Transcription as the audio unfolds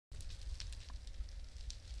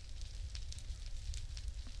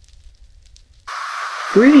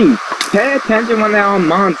Please, pay attention when there are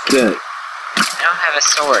monsters. I don't have a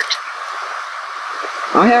sword.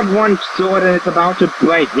 I have one sword and it's about to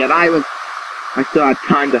break, yet I still had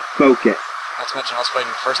time to focus. Not to mention I was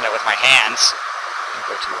fighting the first night with my hands.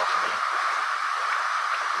 Didn't go too well for me.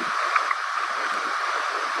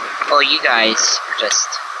 Well, you guys are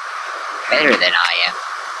just better than I am.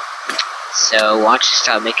 So why don't you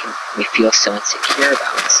stop making me feel so insecure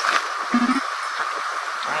about myself?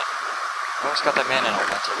 Darn it. I almost got that mana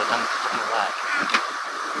elemental, but then fucking lag.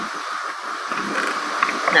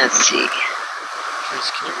 Let's see. Trees,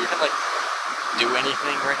 can you even, like, do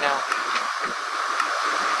anything right now?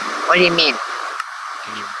 What do you mean?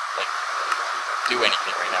 Can you, like, do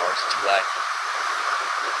anything right now, or is it too laggy?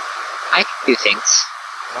 I can do things.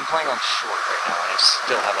 I'm playing on short right now, and I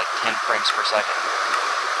still have, like, 10 frames per second.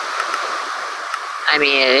 I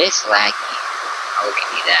mean, it is laggy. I'll give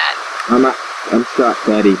you that. I'm still at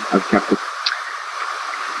 30. I've kept it.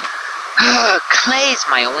 Clay is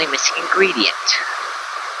my only missing ingredient.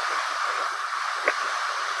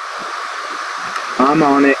 I'm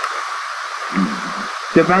on it.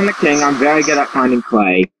 Defend the king, I'm very good at finding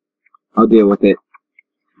clay. I'll deal with it.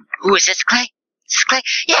 Ooh, is this clay? Is this clay?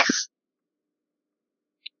 Yes!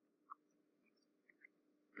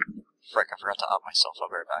 Frick, I forgot to up myself. I'll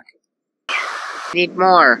be right back. Need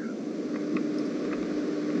more.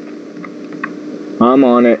 I'm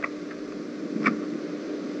on it.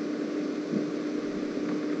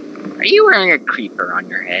 Are you wearing a creeper on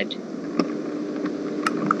your head?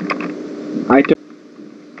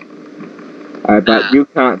 But you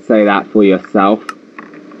can't say that for yourself.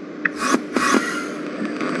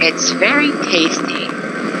 It's very tasty.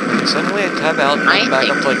 Suddenly I tab out and I'm back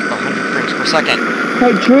up to like 100 frames per second.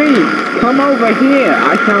 Hey Tree, come over here.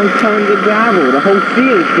 I found tons of gravel. The whole sea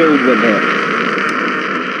is filled with it.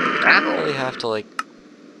 Gravel? I really have to like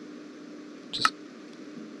just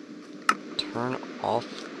turn off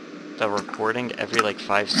the recording every like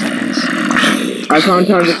 5 seconds. I found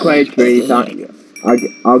tons of clay trees. I'll get it for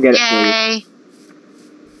you. Yay!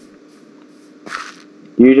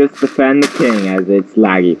 You just defend the king as it's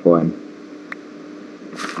laggy for him.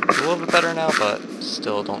 It's a little bit better now, but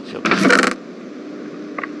still don't feel good.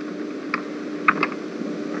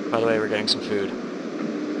 By the way, we're getting some food.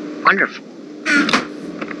 Wonderful.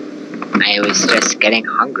 I was just getting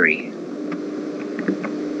hungry.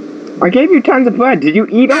 I gave you tons of bread. Did you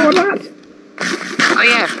eat all of that? Oh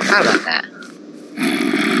yeah, I forgot about that.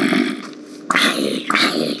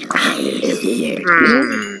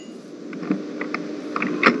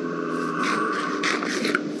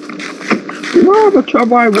 You know all the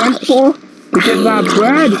trouble I went for to get that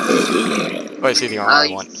bread? Oh, I see the armor I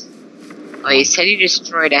want. Oh, you said you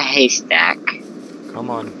destroyed a haystack. Come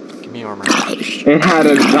on, give me armor. It had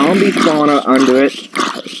a zombie spawner under it.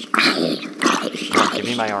 Come on, give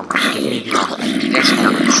me my armor. Give me the armor. I need There's this no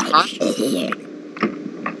armor. spot.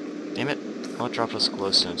 Damn it. I'll drop this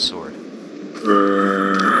glowstone sword.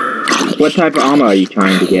 What type of armor are you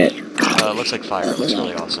trying to get? It looks like fire. It looks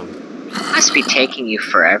really awesome. Must be taking you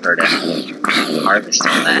forever to harvest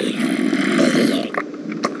all that.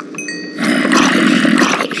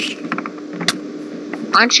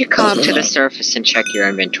 Why don't you come up to the surface and check your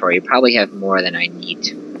inventory? You probably have more than I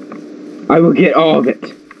need. I will get all of it.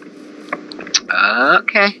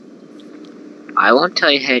 Okay. I won't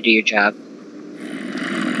tell you how to do your job.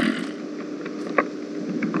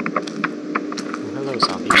 Hello,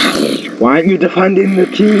 zombie. Why aren't you defending the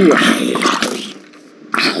king?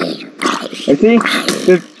 And see,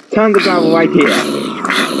 there's tons of gravel right here.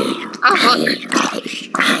 Oh, look!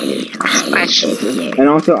 Splash. And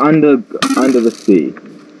also under the sea.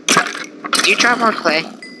 Did you drop more clay?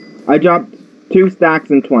 I dropped 2 stacks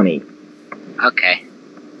and 20. Okay.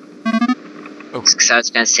 Oh. Because I was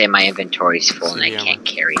gonna say my inventory's full and I can't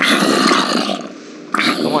carry it.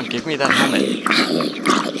 Come on, give me that helmet.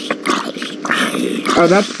 Oh,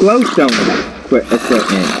 that's glowstone equipment.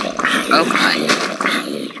 Oh my.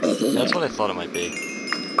 That's what I thought it might be.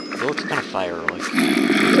 It looks kind of fire-like.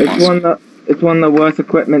 It's one of the worst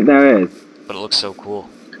equipment there is. But it looks so cool.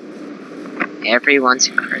 Everyone's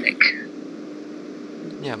a critic.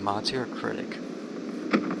 Yeah, Mods, you're a critic.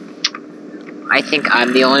 I think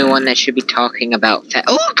I'm the only one that should be talking about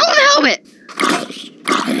oh, gold helmet!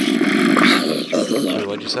 Wait,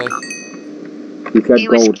 what'd you say? He said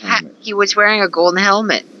gold helmet. He was wearing a golden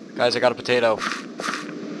helmet. Guys, I got a potato.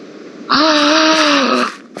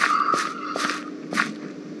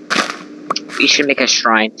 We should make a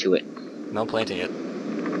shrine to it. No, I'm planting it.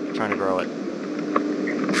 I'm trying to grow it.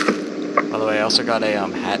 By the way, I also got a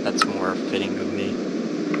hat that's more fitting of me.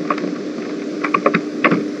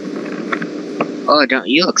 Oh, don't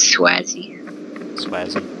you look swazzy?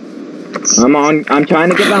 Spasm. I'm trying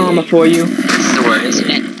to get the armor for you. That's the word, isn't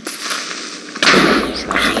it?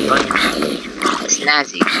 Snazzy.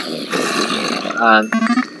 Snazzy.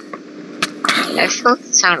 That still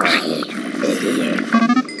doesn't sound right.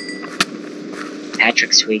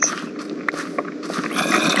 Patrick Swayze.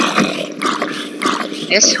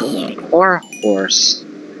 This poor horse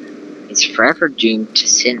is forever doomed to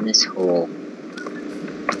sit in this hole.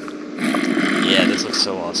 Yeah, this looks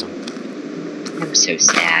so awesome. I'm so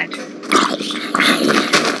sad.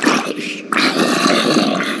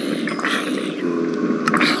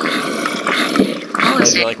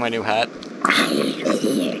 Guys, you like my new hat?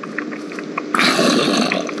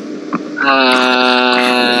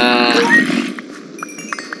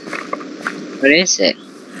 What is it?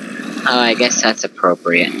 Oh, I guess that's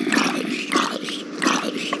appropriate.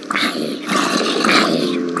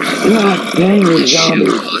 God dang it,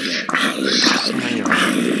 zombies. So many of them.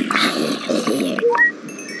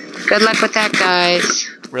 Good luck with that, guys.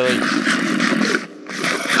 Really?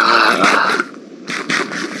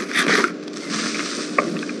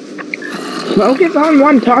 Focus on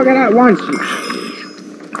one target at once.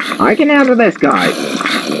 I can handle this guy.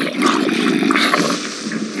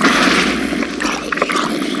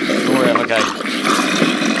 Don't worry, I'm okay.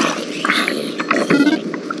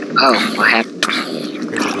 Oh, what happened?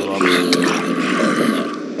 Creeper blew up.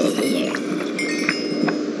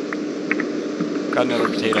 Got another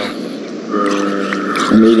potato.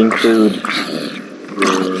 I'm eating food.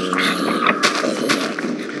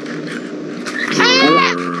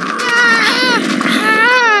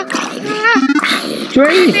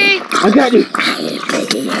 Tree! I got you!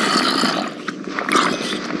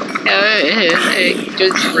 It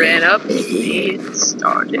just ran up to me and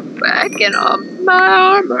started backing up my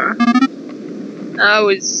armor. I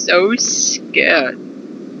was so scared.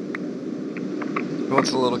 Who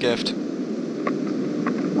wants a little gift?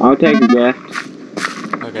 I'll take a gift.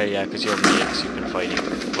 Okay, yeah, because you'll need it because you've been fighting.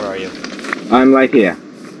 Where are you? I'm right here.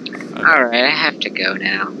 Okay. Alright, I have to go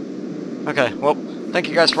now. Okay, well, thank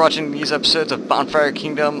you guys for watching these episodes of Bonfire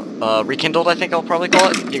Kingdom. Rekindled, I think I'll probably call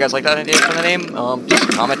it. You guys like that idea for the name? Just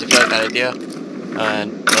comment if you like that idea.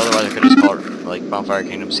 And otherwise I could just call it, like, Bonfire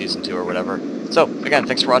Kingdom Season 2 or whatever. So, again,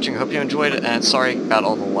 thanks for watching. I hope you enjoyed it, and sorry about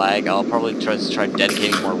all the lag. I'll probably try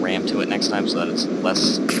dedicating more RAM to it next time so that it's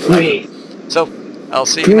less laggy. So, I'll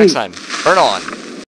see you next time. Burn on!